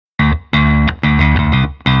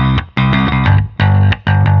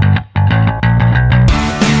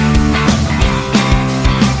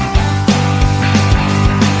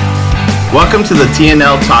Welcome to the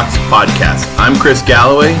TNL Talks podcast. I'm Chris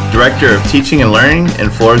Galloway, Director of Teaching and Learning in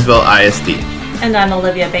Floresville ISD. And I'm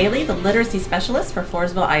Olivia Bailey, the Literacy Specialist for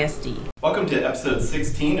Floresville ISD. Welcome to episode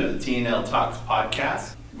 16 of the TNL Talks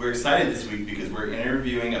podcast. We're excited this week because we're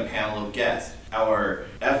interviewing a panel of guests. Our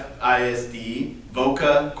FISD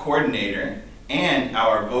VOCA coordinator and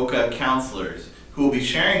our VOCA counselors who will be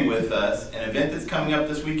sharing with us an event that's coming up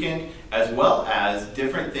this weekend as well as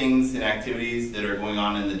different things and activities that are going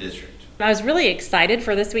on in the district. I was really excited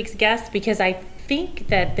for this week's guest because I think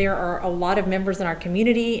that there are a lot of members in our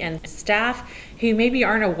community and staff who maybe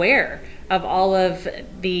aren't aware of all of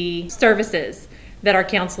the services that our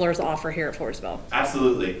counselors offer here at Floresville.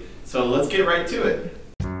 Absolutely. So let's get right to it.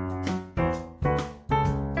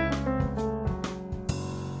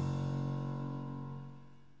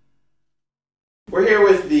 We're here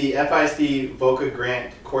with the FISD VOCA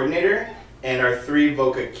Grant Coordinator and our three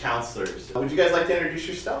VOCA counselors. Would you guys like to introduce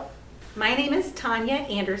yourself? My name is Tanya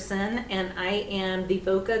Anderson, and I am the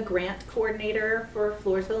VOCA Grant Coordinator for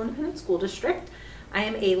Floresville Independent School District. I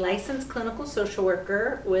am a licensed clinical social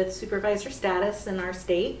worker with supervisor status in our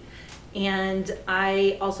state, and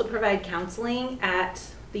I also provide counseling at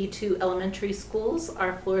the two elementary schools,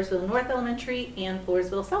 our Floresville North Elementary and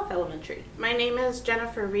Floresville South Elementary. My name is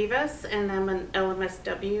Jennifer Rivas, and I'm an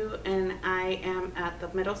LMSW, and I am at the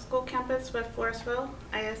middle school campus with Floresville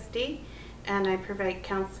ISD. And I provide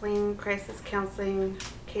counseling, crisis counseling,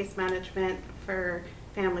 case management for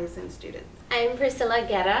families and students. I'm Priscilla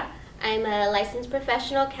Guerra. I'm a licensed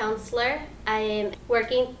professional counselor. I am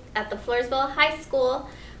working at the Floresville High School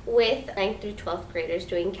with 9th through 12th graders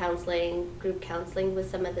doing counseling, group counseling with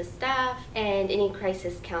some of the staff, and any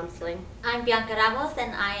crisis counseling. I'm Bianca Ramos,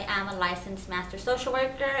 and I am a licensed master social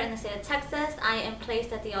worker in the state of Texas. I am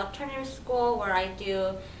placed at the alternative school where I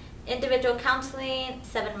do individual counseling,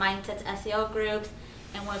 7 Mindsets SEL groups,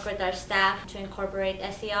 and work with our staff to incorporate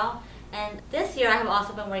SEL. And this year I have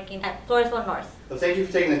also been working at Floresville North. Well, thank you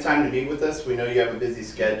for taking the time to meet with us. We know you have a busy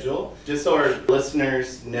schedule. Just so our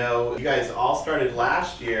listeners know, you guys all started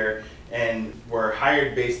last year and were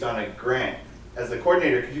hired based on a grant. As a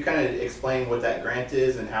coordinator, could you kind of explain what that grant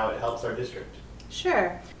is and how it helps our district?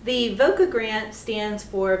 Sure. The VOCA grant stands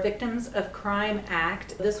for Victims of Crime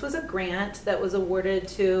Act. This was a grant that was awarded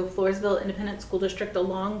to Floresville Independent School District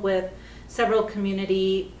along with several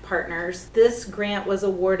community partners. This grant was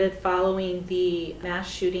awarded following the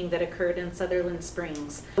mass shooting that occurred in Sutherland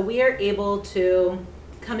Springs. We are able to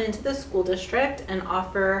come into the school district and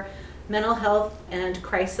offer mental health and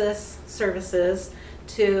crisis services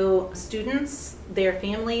to students, their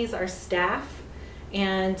families, our staff,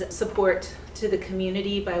 and support to the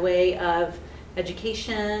community by way of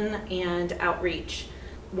education and outreach.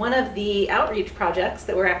 One of the outreach projects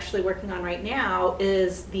that we're actually working on right now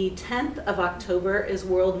is the 10th of October is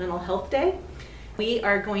World Mental Health Day. We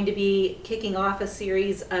are going to be kicking off a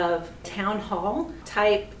series of town hall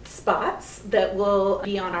type spots that will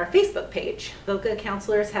be on our Facebook page. VOCA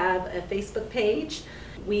counselors have a Facebook page.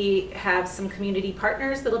 We have some community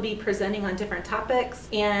partners that will be presenting on different topics,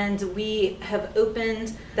 and we have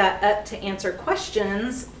opened that up to answer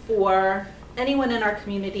questions for anyone in our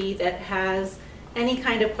community that has any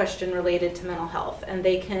kind of question related to mental health. And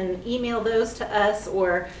they can email those to us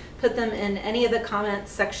or put them in any of the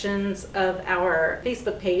comments sections of our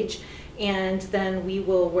Facebook page, and then we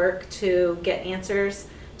will work to get answers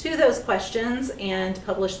to those questions and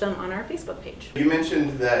publish them on our Facebook page. You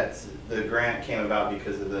mentioned that the grant came about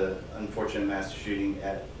because of the unfortunate mass shooting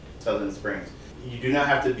at Sutherland Springs. You do not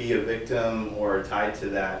have to be a victim or tied to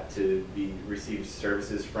that to receive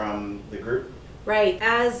services from the group? Right.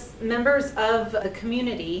 As members of the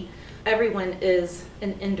community, everyone is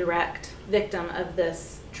an indirect victim of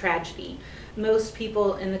this tragedy. Most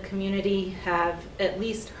people in the community have at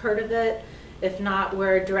least heard of it. If not,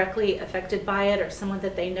 were directly affected by it, or someone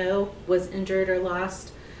that they know was injured or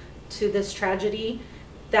lost to this tragedy.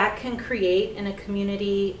 That can create in a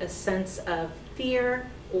community a sense of fear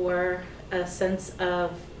or a sense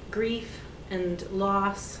of grief and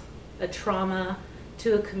loss, a trauma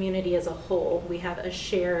to a community as a whole. We have a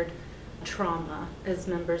shared trauma as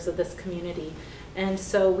members of this community. And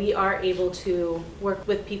so we are able to work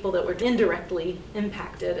with people that were indirectly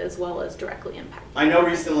impacted as well as directly impacted. I know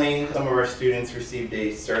recently some of our students received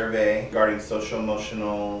a survey regarding social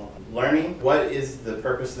emotional learning. What is the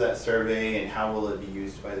purpose of that survey and how will it be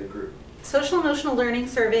used by the group? Social emotional learning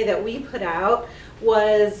survey that we put out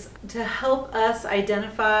was to help us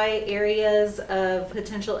identify areas of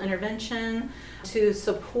potential intervention to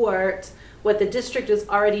support what the district is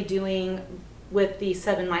already doing with the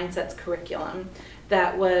 7 Mindsets curriculum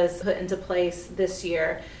that was put into place this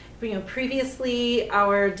year. Previously,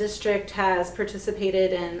 our district has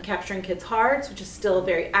participated in Capturing Kids' Hearts, which is still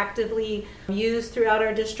very actively used throughout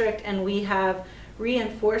our district, and we have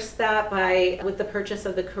reinforced that with the purchase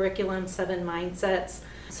of the curriculum 7 Mindsets.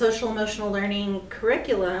 Social emotional learning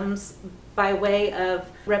curriculums, by way of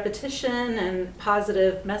repetition and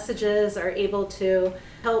positive messages, are able to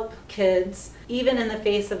help kids, even in the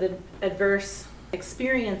face of adverse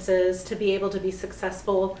experiences, to be able to be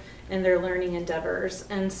successful in their learning endeavors.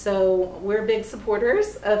 And so we're big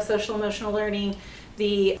supporters of social emotional learning.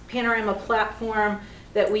 The Panorama platform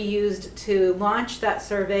that we used to launch that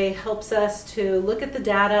survey helps us to look at the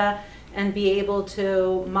data and be able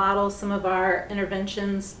to model some of our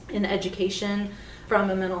interventions in education from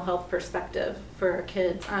a mental health perspective for our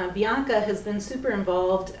kids. Bianca has been super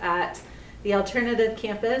involved at the alternative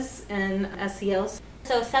campus in SEL.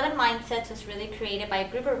 So 7 Mindsets was really created by a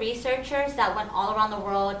group of researchers that went all around the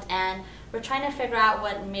world and were trying to figure out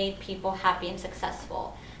what made people happy and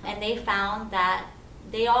successful. And they found that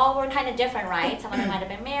they all were kind of different, right? Some of them might have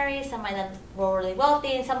been married, some of them were really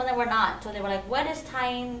wealthy, and some of them were not. So they were like, what is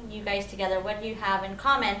tying you guys together? What do you have in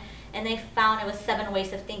common? And they found it was 7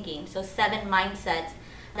 ways of thinking. So 7 mindsets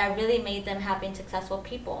that really made them happy and successful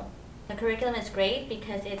people. The curriculum is great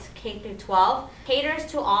because it's K through 12, caters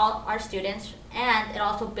to all our students, and it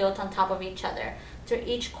also builds on top of each other. So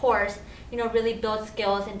each course, really builds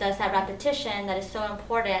skills and does that repetition that is so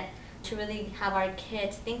important to really have our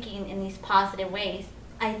kids thinking in these positive ways.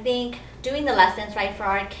 I think doing the lessons, right, for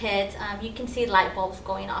our kids, you can see light bulbs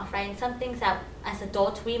going off, right? And some things that as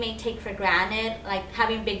adults we may take for granted, like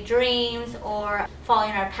having big dreams or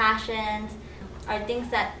following our passions, are things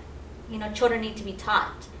that, children need to be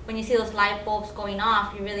taught. When you see those light bulbs going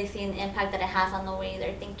off, you really see the impact that it has on the way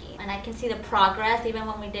they're thinking. And I can see the progress, even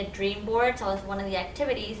when we did dream boards, that was one of the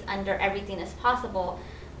activities under Everything is Possible.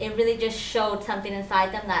 It really just showed something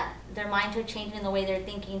inside them that their minds are changing and the way their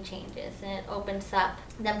thinking changes. And it opens up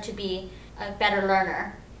them to be a better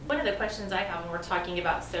learner. One of the questions I have when we're talking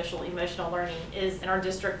about social emotional learning is in our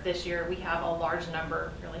district this year, we have a large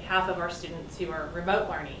number, nearly half of our students who are remote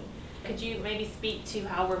learning. Could you maybe speak to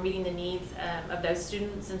how we're meeting the needs of those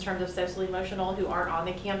students in terms of social emotional who aren't on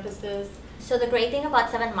the campuses? So the great thing about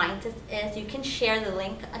 7 Mindsets is you can share the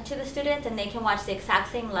link to the students and they can watch the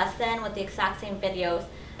exact same lesson with the exact same videos.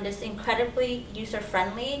 And it's incredibly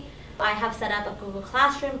user-friendly. I have set up a Google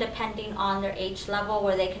Classroom depending on their age level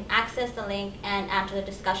where they can access the link and answer the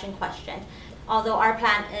discussion questions. Although our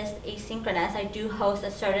plan is asynchronous, I do host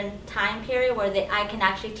a certain time period where I can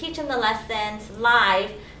actually teach them the lessons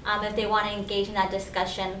live if they want to engage in that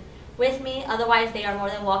discussion with me. Otherwise, they are more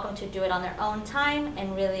than welcome to do it on their own time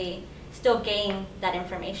and really still gain that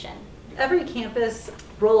information. Every campus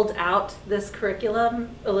rolled out this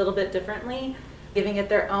curriculum a little bit differently, giving it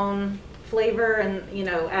their own flavor and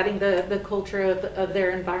adding the culture of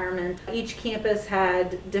their environment. Each campus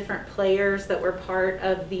had different players that were part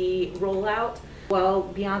of the rollout. While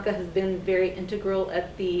Bianca has been very integral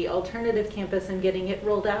at the alternative campus in getting it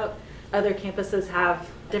rolled out, other campuses have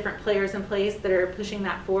different players in place that are pushing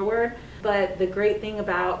that forward. But the great thing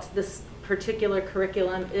about this particular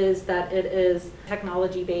curriculum is that it is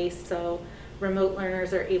technology based, so remote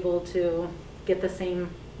learners are able to get the same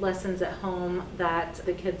lessons at home that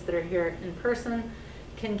the kids that are here in person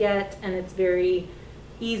can get, and it's very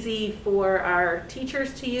easy for our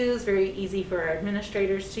teachers to use, very easy for our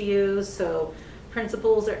administrators to use, so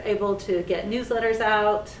principals are able to get newsletters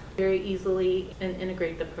out very easily and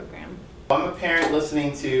integrate the program. I'm a parent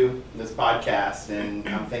listening to this podcast and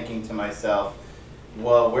I'm thinking to myself,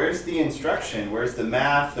 well, where's the instruction? Where's the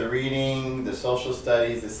math, the reading, the social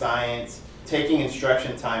studies, the science? Taking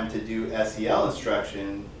instruction time to do SEL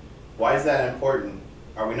instruction, why is that important?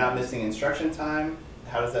 Are we not missing instruction time?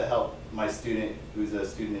 How does that help my student who's a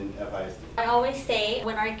student in FISD? I always say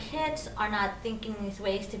when our kids are not thinking these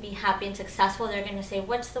ways to be happy and successful, they're going to say,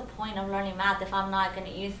 what's the point of learning math if I'm not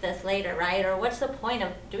going to use this later, right? Or what's the point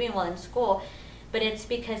of doing well in school? But it's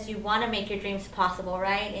because you want to make your dreams possible,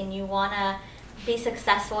 right? And you want to be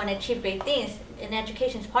successful and achieve great things. And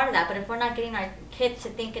education is part of that. But if we're not getting our kids to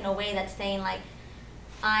think in a way that's saying like,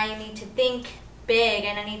 I need to think big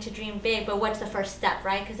and I need to dream big, but what's the first step,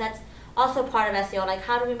 right? Because that's also part of SEL, like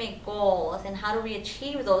how do we make goals and how do we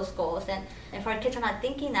achieve those goals? And if our kids are not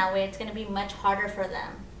thinking that way, it's going to be much harder for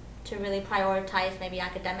them to really prioritize maybe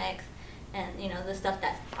academics and the stuff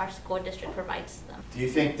that our school district provides them. Do you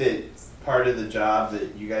think that part of the job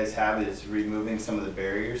that you guys have is removing some of the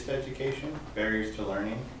barriers to education, barriers to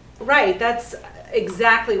learning? Right, that's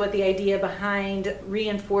exactly what the idea behind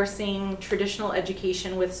reinforcing traditional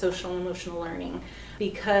education with social and emotional learning.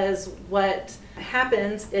 Because what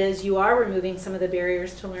happens is you are removing some of the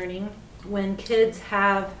barriers to learning. When kids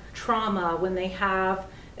have trauma, when they have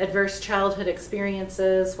adverse childhood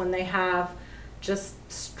experiences, when they have just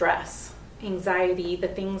stress, anxiety, the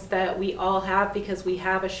things that we all have because we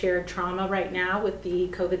have a shared trauma right now with the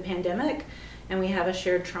COVID pandemic, and we have a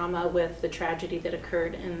shared trauma with the tragedy that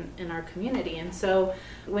occurred in our community. And so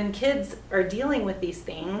when kids are dealing with these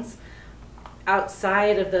things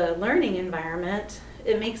outside of the learning environment,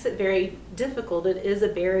 it makes it very difficult. It is a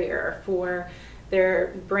barrier for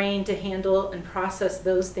their brain to handle and process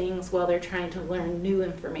those things while they're trying to learn new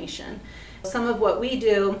information. Some of what we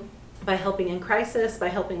do by helping in crisis, by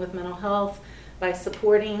helping with mental health, by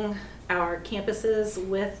supporting our campuses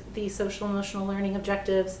with the social emotional learning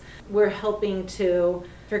objectives, we're helping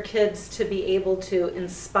for kids to be able to, in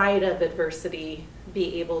spite of adversity,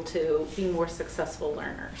 be able to be more successful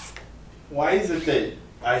learners. Why is it that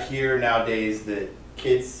I hear nowadays that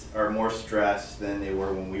kids are more stressed than they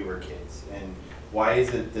were when we were kids? And why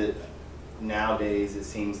is it that nowadays it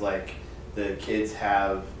seems like the kids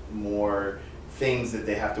have more things that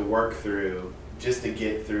they have to work through just to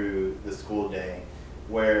get through the school day?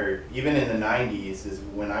 Where even in the 90s is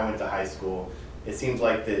when I went to high school, it seems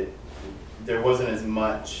like that there wasn't as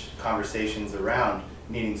much conversations around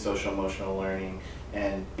needing social emotional learning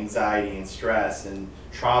and anxiety and stress and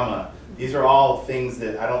trauma. These are all things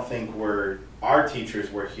that I don't think our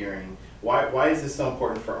teachers were hearing. Why is this so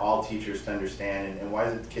important for all teachers to understand, and why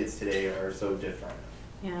is it kids today are so different?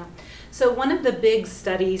 Yeah. So one of the big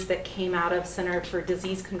studies that came out of Center for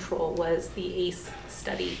Disease Control was the ACE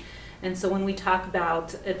study. And so when we talk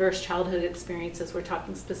about adverse childhood experiences, we're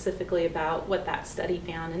talking specifically about what that study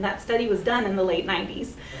found. And that study was done in the late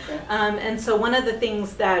 90s. Okay. And so one of the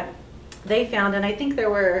things that they found, and I think there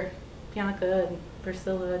were, Bianca and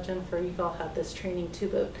Priscilla, Jennifer, you've all had this training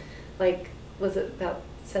too, but was it about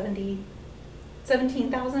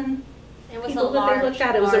 17,000 It was people a that large, they looked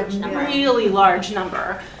at? It was a number. really large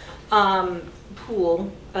number,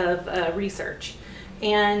 pool of research.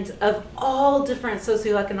 And of all different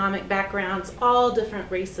socioeconomic backgrounds, all different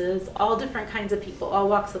races, all different kinds of people, all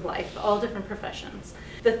walks of life, all different professions.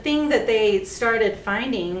 The thing that they started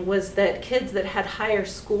finding was that kids that had higher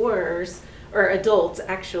scores, or adults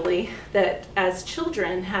actually, that as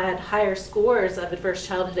children had higher scores of adverse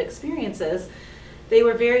childhood experiences, they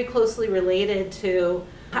were very closely related to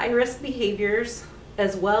high-risk behaviors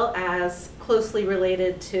as well as closely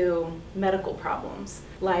related to medical problems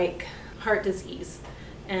like heart disease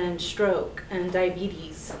and stroke and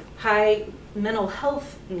diabetes, high mental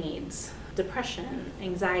health needs, depression,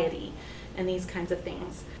 anxiety, and these kinds of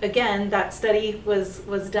things. Again, that study was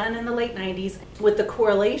done in the late 90s. With the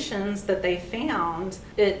correlations that they found,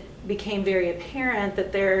 it became very apparent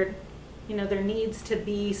that there needs to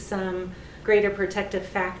be some greater protective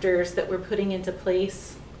factors that we're putting into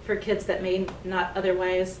place for kids that may not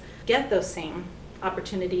otherwise get those same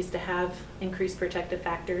opportunities to have increased protective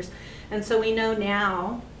factors. And so we know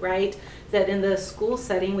now, right, that in the school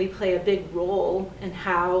setting we play a big role in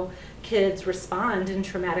how kids respond in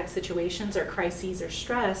traumatic situations or crises or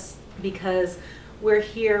stress, because we're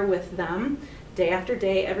here with them day after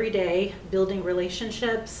day, every day, building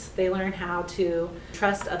relationships. They learn how to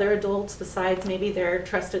trust other adults besides maybe their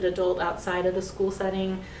trusted adult outside of the school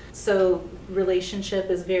setting. So relationship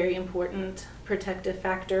is very important protective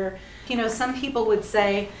factor. Some people would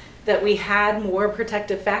say that we had more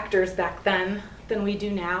protective factors back then than we do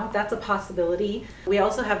now. That's a possibility. We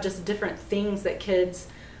also have just different things that kids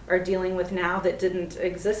are dealing with now that didn't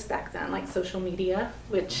exist back then, like social media,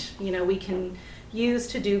 which we can use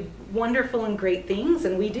to do wonderful and great things,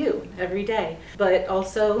 and we do every day. But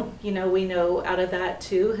also, we know out of that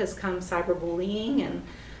too has come cyberbullying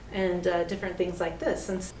and different things like this.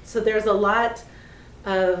 And so there's a lot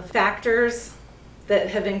of factors that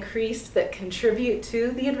have increased that contribute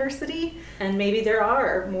to the adversity, and maybe there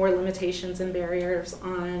are more limitations and barriers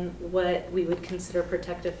on what we would consider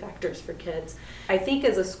protective factors for kids. I think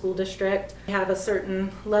as a school district, we have a certain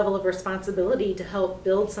level of responsibility to help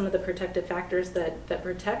build some of the protective factors that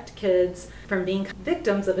protect kids from being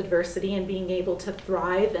victims of adversity and being able to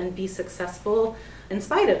thrive and be successful in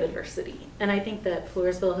spite of adversity. And I think that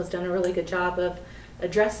Floresville has done a really good job of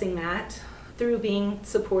addressing that through being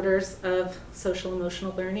supporters of social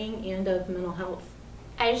emotional learning and of mental health.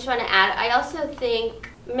 I just want to add, I also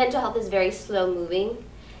think mental health is very slow moving.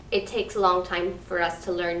 It takes a long time for us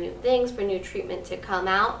to learn new things, for new treatment to come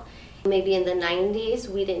out. Maybe in the 90s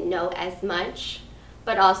we didn't know as much,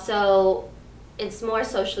 but also it's more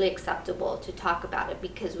socially acceptable to talk about it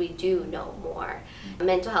because we do know more.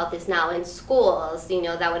 Mental health is now in schools,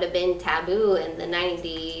 that would have been taboo in the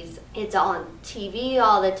 90s. It's on TV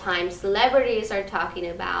all the time. Celebrities are talking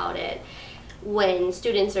about it. When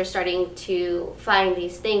students are starting to find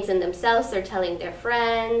these things in themselves, they're telling their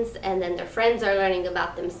friends, and then their friends are learning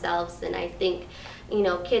about themselves. And I think,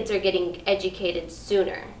 kids are getting educated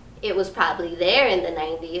sooner. It was probably there in the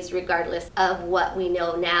 90s, regardless of what we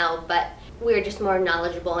know now, but we're just more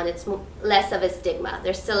knowledgeable and it's less of a stigma.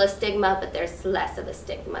 There's still a stigma, but there's less of a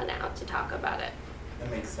stigma now to talk about it.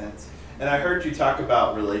 That makes sense. And I heard you talk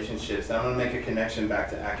about relationships. I'm going to make a connection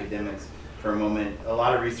back to academics for a moment. A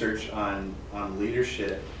lot of research on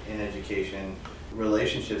leadership in education,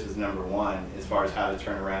 relationships is number one as far as how to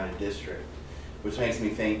turn around a district, which makes me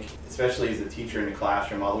think, especially as a teacher in the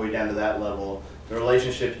classroom, all the way down to that level, the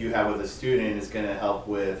relationship you have with a student is going to help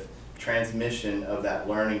with transmission of that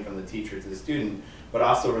learning from the teacher to the student, but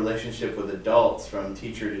also relationship with adults, from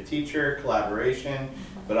teacher to teacher, collaboration,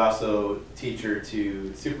 but also teacher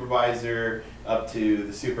to supervisor, up to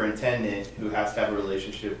the superintendent, who has to have a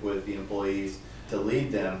relationship with the employees to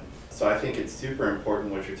lead them. So I think it's super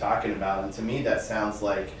important what you're talking about, and to me that sounds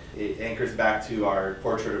like it anchors back to our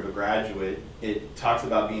portrait of a graduate. It talks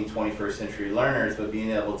about being 21st century learners, but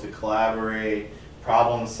being able to collaborate,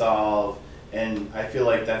 problem solve, and I feel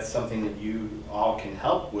like that's something that you all can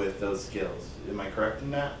help with, those skills. Am I correct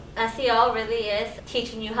in that? SEL really is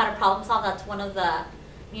teaching you how to problem solve. That's one of the,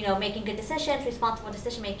 making good decisions, responsible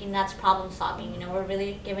decision making, that's problem solving. We're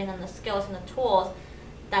really giving them the skills and the tools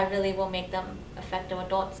that really will make them effective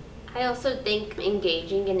adults. I also think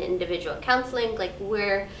engaging in individual counseling, like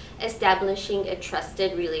we're establishing a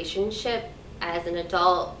trusted relationship as an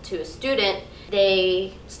adult to a student,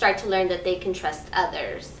 they start to learn that they can trust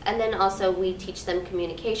others. And then also we teach them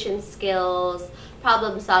communication skills,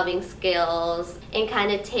 problem solving skills, and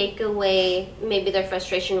kind of take away maybe their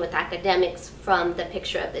frustration with academics from the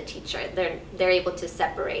picture of the teacher. They're able to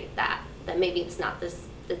separate that maybe it's not the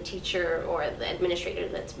teacher or the administrator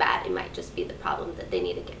that's bad. It might just be the problem that they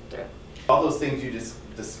need to get through. All those things you just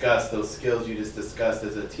discussed, those skills you just discussed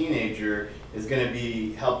as a teenager, is going to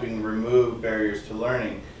be helping remove barriers to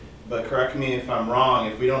learning. But correct me if I'm wrong,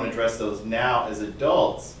 if we don't address those now as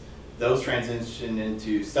adults, those transition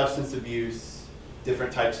into substance abuse,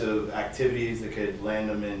 different types of activities that could land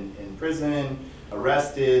them in prison,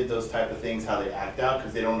 arrested, those type of things, how they act out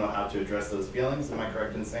because they don't know how to address those feelings. Am I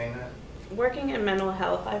correct in saying that? Working in mental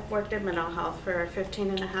health, I've worked in mental health for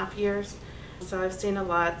 15 and a half years. So I've seen a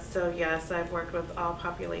lot. So yes, I've worked with all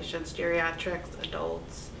populations, geriatrics,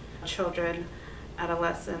 adults, children,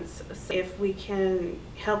 adolescents. So if we can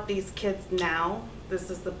help these kids now,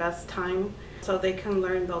 this is the best time so they can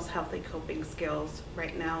learn those healthy coping skills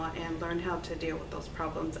right now and learn how to deal with those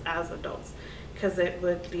problems as adults, because it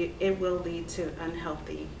will lead to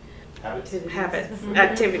unhealthy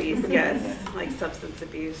activities, yes, like substance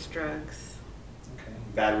abuse, drugs. Okay.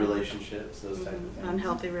 Bad relationships, those type of things.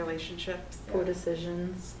 Unhealthy relationships. Poor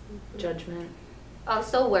decisions, judgment.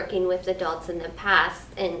 Also working with adults in the past,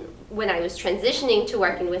 and when I was transitioning to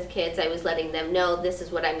working with kids, I was letting them know this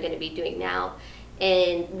is what I'm going to be doing now.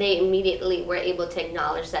 And they immediately were able to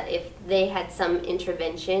acknowledge that if they had some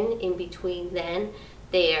intervention in between then,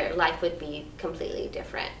 their life would be completely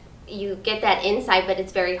different. You get that insight, but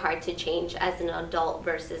it's very hard to change as an adult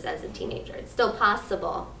versus as a teenager. It's still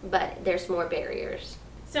possible, but there's more barriers.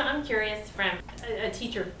 So I'm curious from a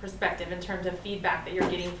teacher perspective in terms of feedback that you're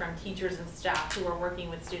getting from teachers and staff who are working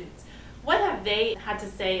with students. What have they had to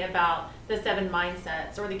say about the 7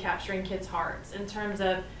 mindsets or the capturing kids' hearts in terms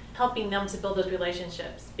of helping them to build those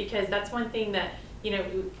relationships? Because that's one thing that,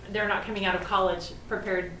 they're not coming out of college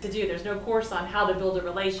prepared to do. There's no course on how to build a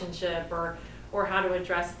relationship or how to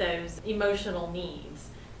address those emotional needs.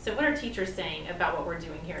 So what are teachers saying about what we're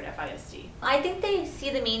doing here at FISD? I think they see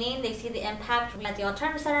the meaning, they see the impact. At the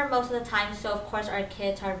Alternative Center most of the time, so of course our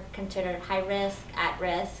kids are considered high risk, at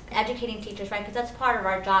risk. Educating teachers, right, because that's part of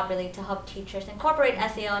our job really, to help teachers incorporate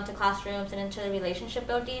SEL into classrooms and into the relationship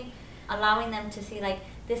building, allowing them to see like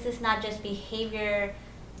this is not just behavior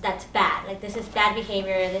that's bad, like this is bad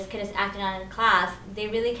behavior, this kid is acting out in class. They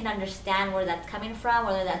really can understand where that's coming from,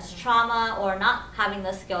 whether that's trauma or not having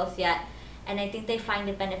the skills yet. And I think they find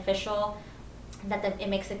it beneficial that it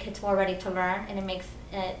makes the kids more ready to learn, and it makes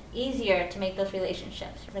it easier to make those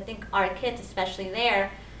relationships. I think our kids, especially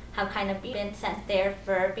there, have kind of been sent there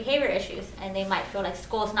for behavior issues, and they might feel like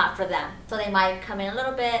school's not for them. So they might come in a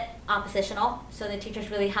little bit oppositional, so the teachers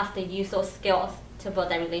really have to use those skills to build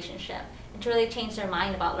that relationship and to really change their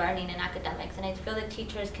mind about learning and academics. And I feel that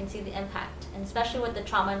teachers can see the impact, and especially with the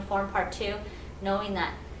trauma-informed part too, knowing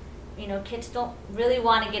that kids don't really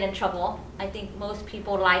want to get in trouble. I think most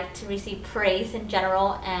people like to receive praise in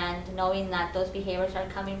general, and knowing that those behaviors are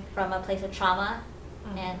coming from a place of trauma,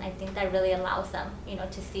 and I think that really allows them,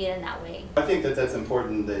 to see it in that way. I think that that's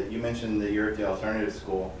important that you mentioned that you're at the alternative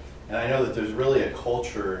school, and I know that there's really a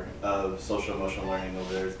culture of social emotional learning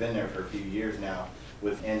over there. It's been there for a few years now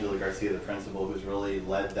with Angela Garcia, the principal, who's really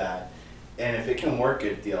led that. And if it can work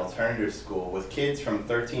at the alternative school with kids from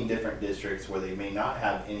 13 different districts where they may not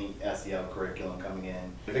have any SEL curriculum coming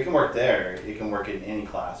in, if it can work there, it can work in any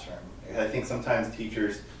classroom. I think sometimes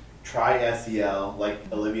teachers try SEL, like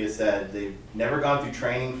Olivia said, they've never gone through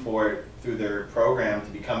training for it through their program to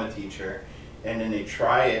become a teacher, and then they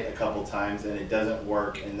try it a couple times and it doesn't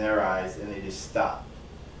work in their eyes and they just stop.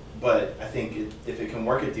 But I think if it can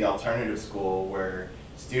work at the alternative school where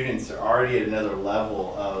students are already at another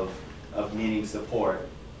level of needing support,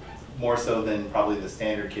 more so than probably the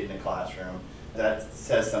standard kid in the classroom, that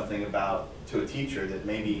says something to a teacher that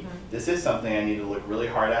maybe this is something I need to look really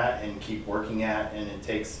hard at and keep working at, and it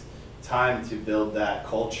takes time to build that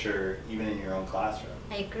culture even in your own classroom.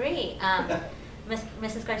 I agree.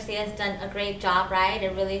 Mrs. Garcia has done a great job, right,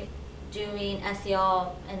 and really doing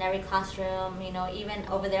SEL in every classroom. Even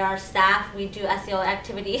over there, our staff, we do SEL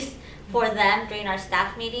activities for them during our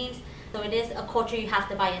staff meetings. So it is a culture you have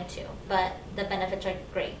to buy into, but the benefits are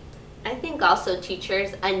great. I think also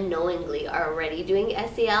teachers unknowingly are already doing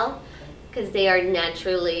SEL because they are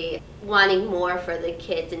naturally wanting more for the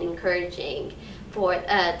kids and encouraging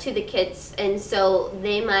to the kids, and so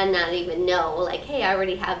they might not even know, like, hey, I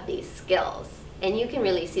already have these skills. And you can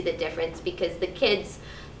really see the difference because the kids,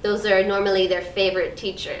 those are normally their favorite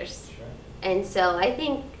teachers. Sure. And so I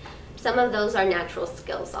think some of those are natural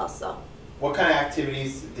skills also. What kind of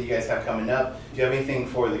activities do you guys have coming up? Do you have anything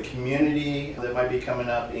for the community that might be coming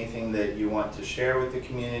up? Anything that you want to share with the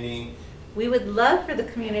community? We would love for the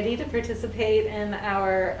community to participate in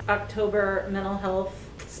our October mental health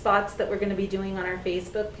spots that we're going to be doing on our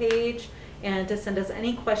Facebook page, and to send us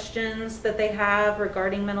any questions that they have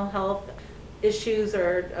regarding mental health issues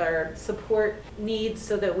or support needs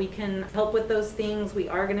so that we can help with those things. We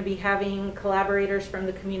are going to be having collaborators from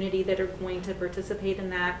the community that are going to participate in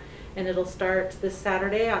that, and it'll start this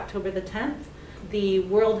Saturday, October the 10th. The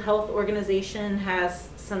World Health Organization has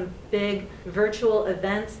some big virtual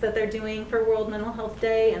events that they're doing for World Mental Health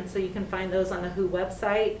Day, and so you can find those on the WHO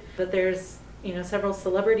website. But there's several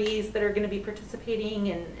celebrities that are going to be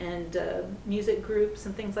participating, and music groups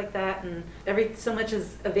and things like that, and so much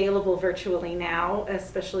is available virtually now,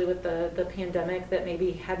 especially with the pandemic, that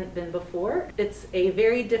maybe hadn't been before. It's a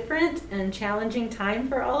very different and challenging time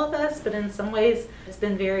for all of us, but in some ways it's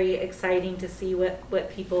been very exciting to see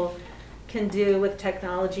what people can do with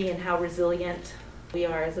technology and how resilient we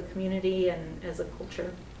are as a community and as a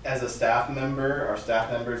culture. As a staff member, are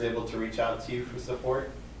staff members able to reach out to you for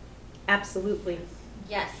support? Absolutely.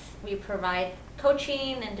 Yes, we provide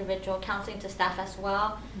coaching, individual counseling to staff as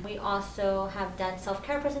well. We also have done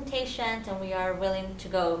self-care presentations, and we are willing to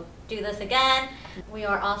go do this again. We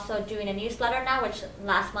are also doing a newsletter now, which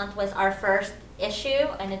last month was our first issue,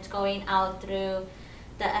 and it's going out through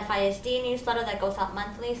the FISD newsletter that goes out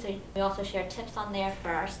monthly. So we also share tips on there for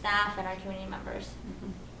our staff and our community members.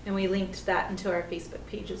 And we linked that into our Facebook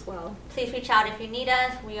page as well. Please reach out if you need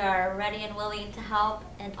us. We are ready and willing to help.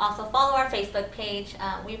 And also follow our Facebook page.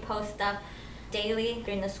 We post stuff daily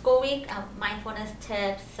during the school week, mindfulness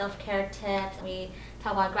tips, self-care tips. We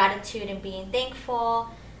talk about gratitude and being thankful,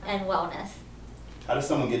 and wellness. How does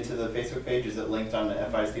someone get to the Facebook page? Is it linked on the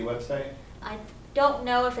FISD website? I don't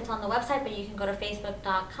know if it's on the website, but you can go to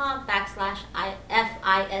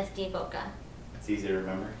facebook.com/FISD Voca. It's easy to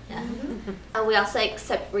remember. Yeah. We also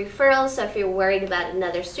accept referrals, so if you're worried about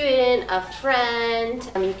another student, a friend,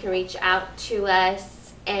 you can reach out to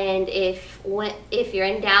us. And if you're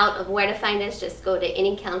in doubt of where to find us, just go to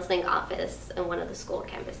any counseling office in one of the school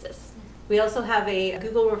campuses. We also have a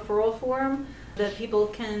Google referral form that people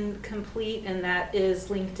can complete, and that is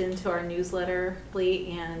linked into our newsletter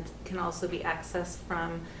and can also be accessed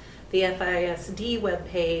from the FISD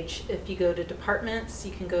webpage. If you go to departments,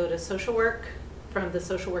 you can go to social work. From the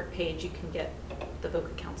social work page, you can get the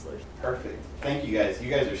VOCA counselors. Perfect. Thank you guys. You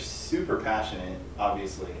guys are super passionate,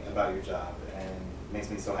 obviously, about your job, and it makes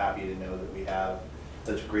me so happy to know that we have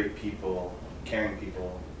such great people, caring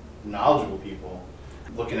people, knowledgeable people,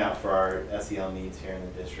 looking out for our SEL needs here in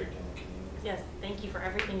the district and the community. Yes, thank you for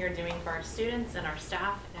everything you're doing for our students and our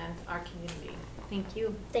staff and our community. Thank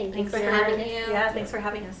you. Thank you Thanks for having us. Yeah, thanks for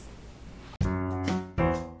having us.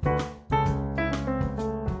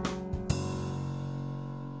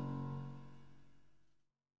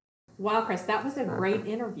 Wow, Chris, that was a great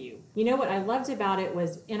interview. You know what I loved about it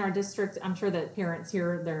was in our district, I'm sure that parents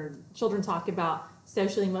hear their children talk about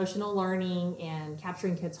social emotional learning and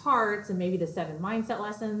capturing kids' hearts and maybe the 7 mindset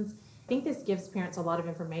lessons. I think this gives parents a lot of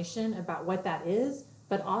information about what that is,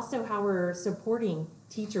 but also how we're supporting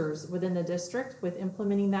teachers within the district with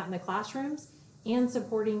implementing that in the classrooms and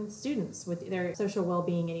supporting students with their social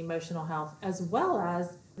well-being and emotional health, as well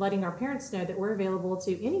as letting our parents know that we're available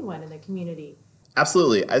to anyone in the community.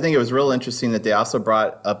 Absolutely. I think it was real interesting that they also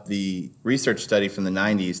brought up the research study from the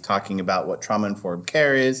 90s talking about what trauma-informed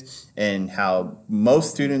care is and how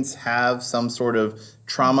most students have some sort of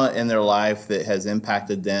trauma in their life that has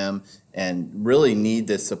impacted them and really need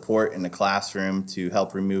this support in the classroom to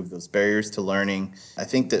help remove those barriers to learning. I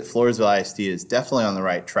think that Floresville ISD is definitely on the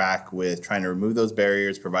right track with trying to remove those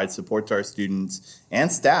barriers, provide support to our students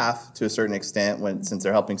and staff to a certain extent, since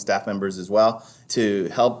they're helping staff members as well, to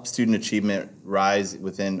help student achievement rise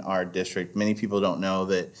within our district. Many people don't know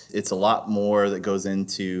that it's a lot more that goes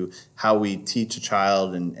into how we teach a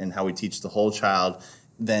child and how we teach the whole child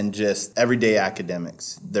than just everyday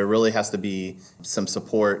academics. There really has to be some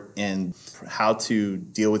support in how to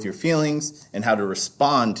deal with your feelings and how to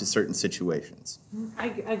respond to certain situations. I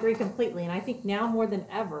agree completely, and I think now more than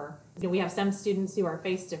ever, we have some students who are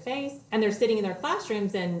face-to-face, and they're sitting in their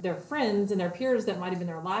classrooms, and their friends and their peers that might have been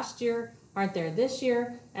there last year aren't there this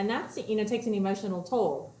year, and that's, takes an emotional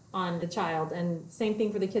toll on the child. And same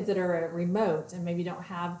thing for the kids that are remote and maybe don't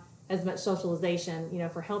have as much socialization,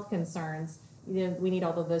 for health concerns. We need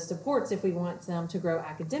all of those supports. If we want them to grow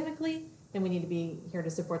academically, then we need to be here to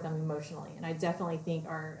support them emotionally. And I definitely think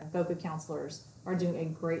our VOCA counselors are doing a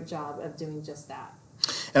great job of doing just that.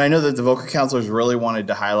 And I know that the VOCA counselors really wanted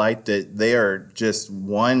to highlight that they are just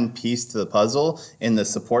one piece to the puzzle in the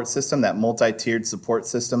support system, that multi-tiered support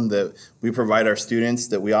system that we provide our students,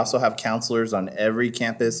 that we also have counselors on every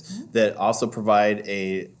campus that also provide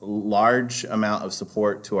a large amount of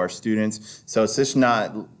support to our students. So it's just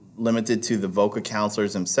not limited to the VOCA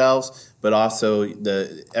counselors themselves, but also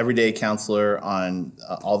the everyday counselor on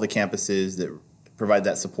all the campuses that provide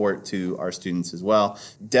that support to our students as well.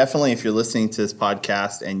 Definitely, if you're listening to this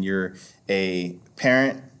podcast and you're a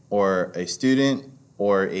parent or a student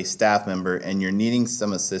or a staff member and you're needing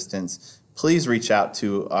some assistance, please reach out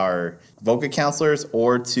to our VOCA counselors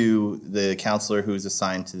or to the counselor who's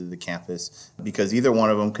assigned to the campus, because either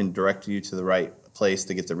one of them can direct you to the right place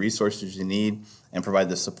to get the resources you need and provide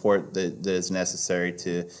the support that is necessary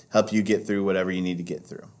to help you get through whatever you need to get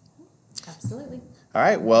through. Absolutely. All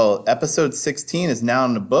right, well, episode 16 is now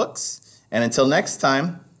in the books, and until next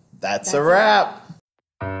time, that's a wrap.